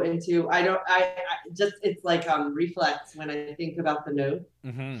have to go into. It's like reflex when I think about the note.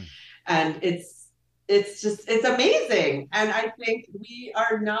 And it's amazing. And I think we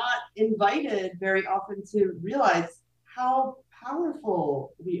are not invited very often to realize how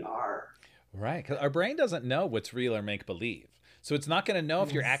powerful we are. Right. Because our brain doesn't know what's real or make believe. So it's not going to know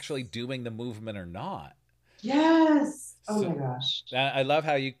if you're Yes. actually doing the movement or not. Yes. Oh So my gosh. I love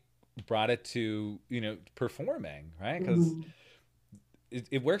how you brought it to, performing, right? Because Mhm.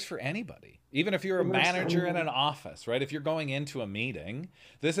 it works for anybody. Even if you're a It works for manager in anyone. an office, right? If you're going into a meeting,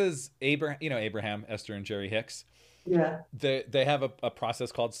 this is Abraham, Esther, and Jerry Hicks. Yeah. They have a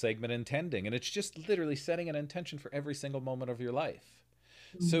process called segment intending, and it's just literally setting an intention for every single moment of your life.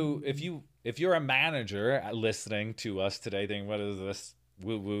 So Mhm. if you're a manager listening to us today, thinking, what is this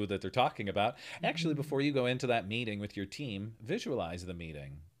woo woo that they're talking about? Actually, Mhm. before you go into that meeting with your team, visualize the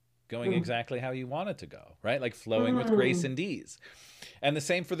meeting going Mhm. exactly how you want it to go, right? Like flowing with grace Mhm. and ease. And the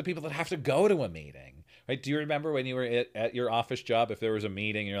same for the people that have to go to a meeting, right? Do you remember when you were at your office job, if there was a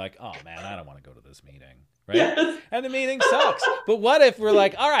meeting and you're like, oh man, I don't want to go to this meeting, right? Yes. And the meeting sucks. But what if we're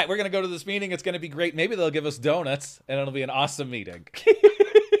like, all right, we're going to go to this meeting. It's going to be great. Maybe they'll give us donuts and it'll be an awesome meeting.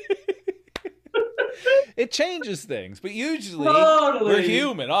 It changes things, but usually we're Totally.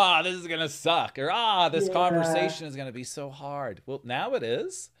 human. Oh, this is going to suck. Or, this Yeah. conversation is going to be so hard. Well, now it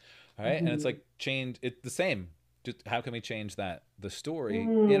is. All right. And it's Mhm. like change it the same. Just how can we change the story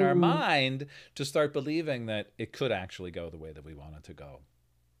in our Mm. mind to start believing that it could actually go the way that we want it to go?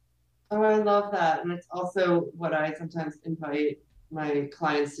 Oh, I love that. And it's also what I sometimes invite my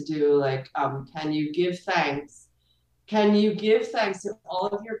clients to do. Like, can you give thanks? Can you give thanks to all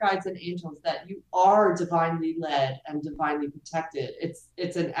of your guides and angels that you are divinely led and divinely protected?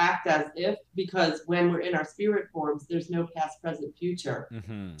 It's an act as if, because when we're in our spirit forms, there's no past, present, future.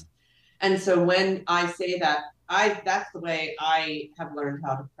 Mm-hmm. And so when I say that, I that's the way I have learned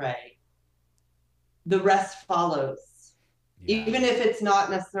how to pray. The rest follows, Yeah. even if it's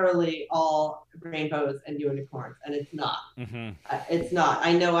not necessarily all rainbows and unicorns, and it's not. Mm-hmm. It's not.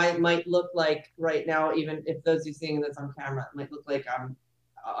 I know I might look like right now, even if those of you seeing this on camera, it might look like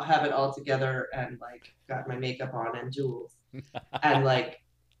I have it all together and like got my makeup on and jewels. And like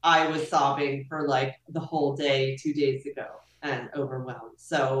I was sobbing for like the whole day 2 days ago and overwhelmed.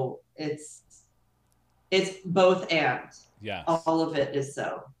 So it's both and Yes. all of it is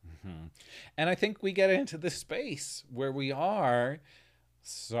so. Mm-hmm. And I think we get into this space where we are,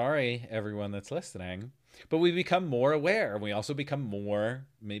 sorry, everyone that's listening, but we become more aware and we also become more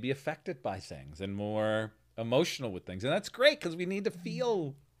maybe affected by things and more emotional with things. And that's great because we need to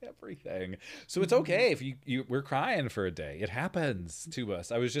feel everything. So it's Mm-hmm. okay if we're crying for a day. It happens to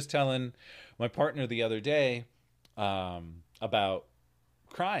us. I was just telling my partner the other day about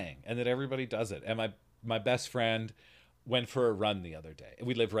crying and that everybody does it. And my best friend went for a run the other day.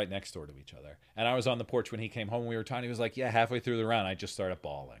 We live right next door to each other. And I was on the porch when he came home. We were talking. He was like, yeah, halfway through the run, I just started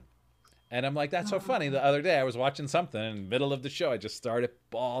bawling. And I'm like, that's so funny. The other day I was watching something in the middle of the show. I just started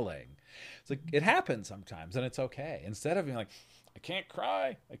bawling. It's like, it happens sometimes and it's okay. Instead of being like, I can't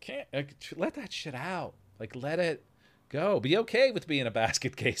cry. Let that shit out. Like, let it go. Be okay with being a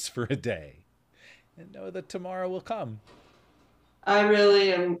basket case for a day and know that tomorrow will come. I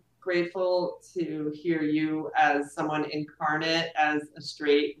really am grateful to hear you as someone incarnate, as a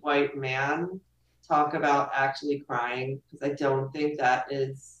straight white man, talk about actually crying, because I don't think that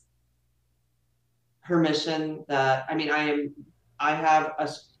is permission that, I mean, I have a,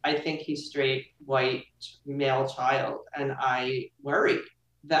 I think he's straight white male child, and I worry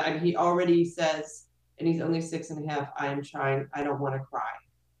that, I mean, he already says, and he's only 6.5, I'm trying, I don't want to cry.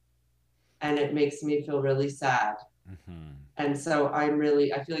 And it makes me feel really sad. Mm-hmm. And so I feel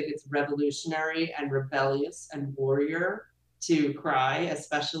like it's revolutionary and rebellious and warrior to cry,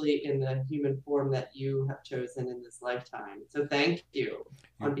 especially in the human form that you have chosen in this lifetime. So thank you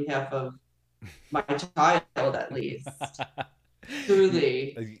You're on behalf of my child, at least.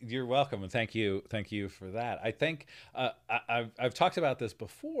 Truly. You're welcome, and thank you for that. I think I've talked about this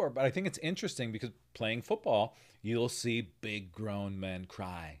before, but I think it's interesting because playing football, you'll see big grown men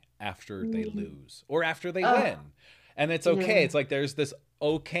cry after they Mm. lose or after they Oh, win, and it's okay. yeah. It's like there's this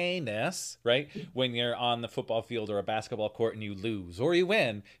okayness, right? When you're on the football field or a basketball court and you lose or you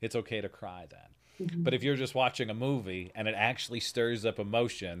win, it's okay to cry then. But if Mhm. you're just watching a movie and it actually stirs up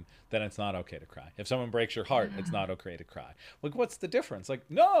emotion, then it's not okay to cry. If someone breaks your heart, it's Yeah. not okay to cry. Like, what's the difference?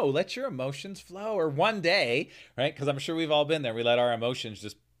 Like, no, let your emotions flow. Or one day, right? Because I'm sure we've all been there. We let our emotions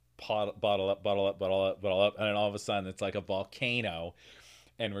just bottle up, bottle up, bottle up, bottle up. And then all of a sudden, it's like a volcano.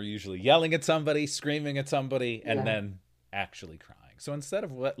 And we're usually yelling at somebody, screaming at somebody, and Yeah. then actually crying. So instead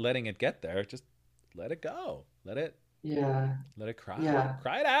of letting it get there, just let it go. Yeah. Let it cry. Yeah.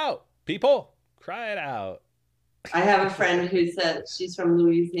 Cry it out. People, cry it out. I have a friend who said she's from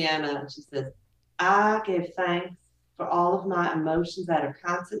Louisiana, and she says, I give thanks for all of my emotions that are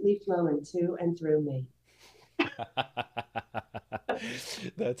constantly flowing to and through me.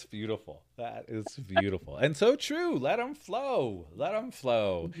 That's beautiful. That is beautiful. And so true. Let them flow. Let them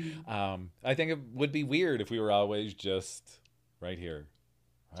flow. I think it would be weird if we were always just right here,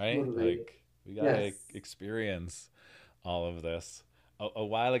 right? Totally. Like, we got to Yes. experience all of this. A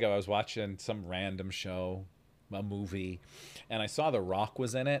while ago, I was watching some random show, a movie, and I saw The Rock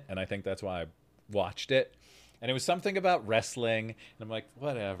was in it, and I think that's why I watched it. And it was something about wrestling, and I'm like,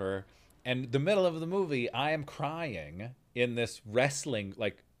 whatever. And the middle of the movie, I am crying in this wrestling,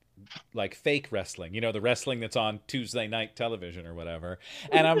 like fake wrestling, you know, the wrestling that's on Tuesday night television or whatever.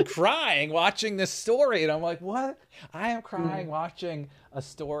 And I'm crying watching this story, and I'm like, what? I am crying watching a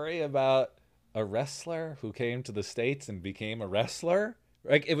story about a wrestler who came to the States and became a wrestler.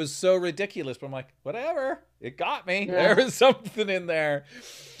 Like, it was so ridiculous, but I'm like, whatever. It got me. Yeah. There was something in there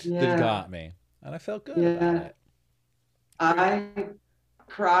that Yeah. got me. And I felt good about it. I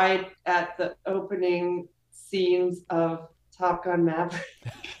cried at the opening scenes of Top Gun Maverick.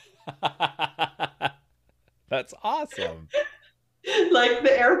 That's awesome. Like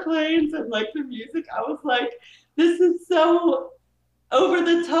the airplanes and like the music. I was like, this is so over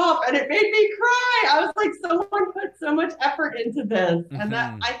the top, and it made me cry. I was like, someone put so much effort into this. And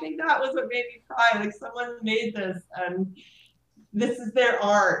that, I think that was what made me cry. Like, someone made this and this is their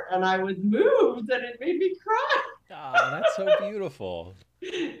art, and I was moved and it made me cry. Oh, that's so beautiful.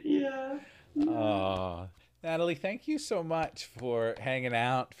 Yeah. Oh, Natalie, thank you so much for hanging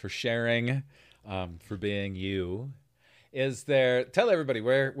out, for sharing, for being you. Tell everybody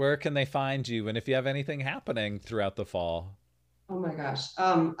where can they find you, and if you have anything happening throughout the fall. Oh my gosh.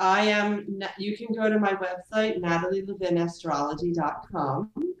 You can go to my website,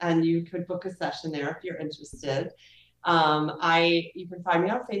 natalielevinastrology.com, and you could book a session there if you're interested. You can find me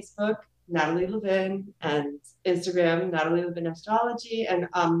on Facebook, Natalie Levin, and Instagram, Natalie Levin Astrology. And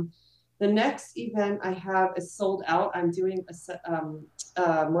the next event I have is sold out. I'm doing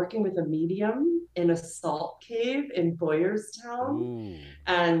working with a medium in a salt cave in Boyerstown. Ooh.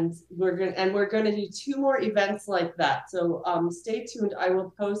 And we're gonna do 2 more events like that. So stay tuned. I will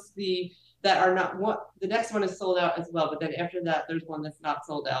post the next one is sold out as well, but then after that, there's one that's not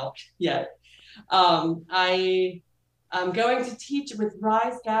sold out yet. I'm going to teach with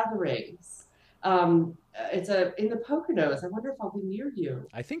Rise Gatherings. It's in the Poconos. I wonder if I'll be near you.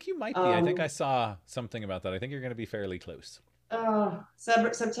 I think you might be. I think I saw something about that. I think you're going to be fairly close. September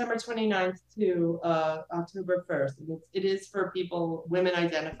 29th to October 1st. It is for people, women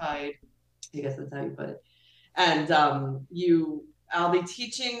identified, I guess that's how you put it. And I'll be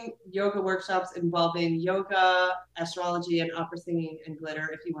teaching yoga workshops involving yoga, astrology, and opera singing and glitter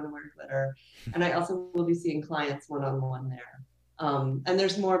if you want to wear glitter. And I also will be seeing clients one-on-one there. And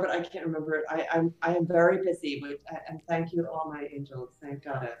there's more, but I can't remember it. I am very busy and thank you all my angels. Thank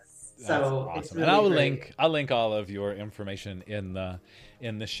goddess. So awesome. it's really and great. I'll link all of your information in the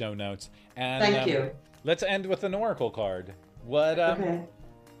show notes. And thank you. Let's end with an oracle card. Okay.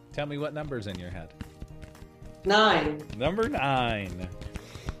 Tell me what number's in your head. 9. Number 9.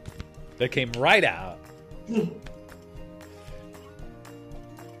 That came right out.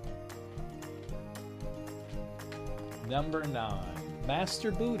 Number 9.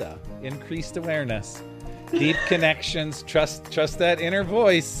 Master Buddha. Increased awareness. Deep connections. Trust that inner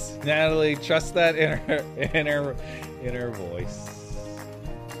voice. Natalie, trust that inner voice.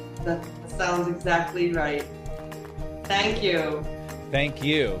 That sounds exactly right. Thank you. Thank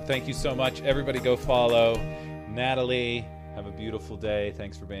you. Thank you so much. Everybody go follow Natalie. Have a beautiful day.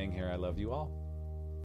 Thanks for being here. I love you all.